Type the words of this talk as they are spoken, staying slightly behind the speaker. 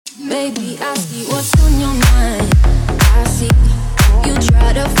baby, I see what's on your mind. I see you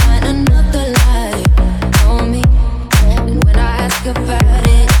try to find another lie on me. And when I ask about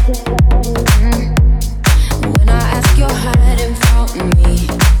it, when I ask, you're hiding from me.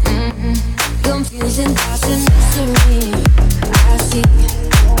 Confusing thoughts and mystery. I see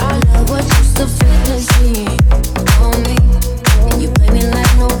our love was just a fantasy on me. And you play me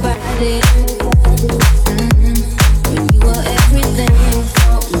like nobody. When you were everything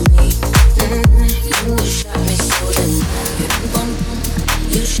for me. You shot me so then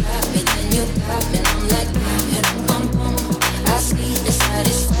you shot me, then you got me. I'm like I see the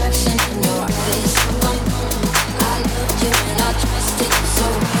satisfaction in your eyes. I loved you and I trusted you so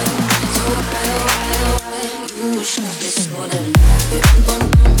well. So why, you shot me so then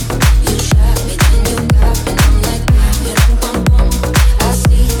you shot me, then you got me. I'm like I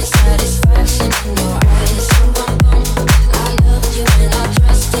see the satisfaction in your eyes. I loved you and I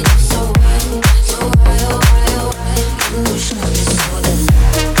trusted you so well. So why, you shot me so then.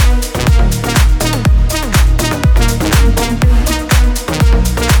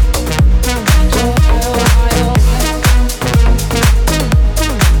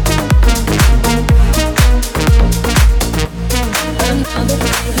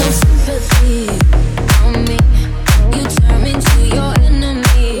 No sympathy on me. You turn me to your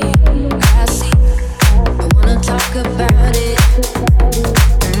enemy. I see. I wanna talk about it.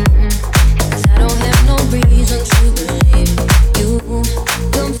 'Cause I don't have no reason to believe you.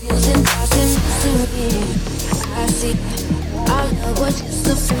 Confusing thoughts and mystery. I see. Our love was just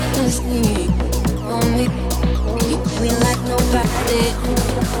a fantasy on me. You play me like nobody.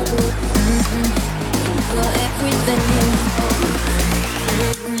 You're everything.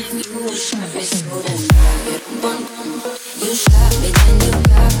 You shot me so then you shot me, then you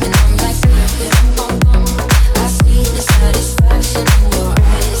got me. I'm like I see the satisfaction in your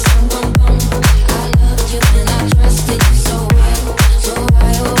eyes. I loved you and I trusted you so well. So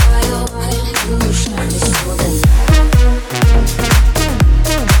why, you shot me so then.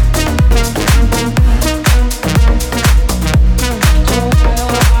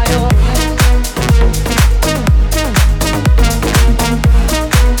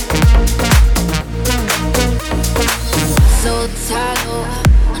 So tired,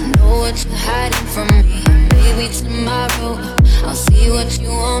 I know what you're hiding from me. Maybe tomorrow I'll see what you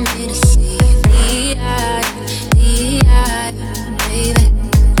want me to see. D.I., baby,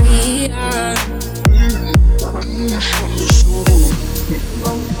 D.I.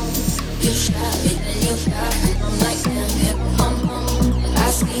 You shot me, then you got me. I'm like I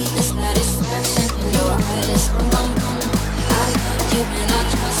see the satisfaction in your eyes. I loved you and I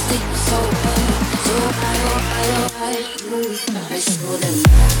trusted you so well. So why, you shot me so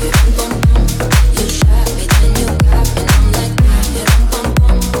then.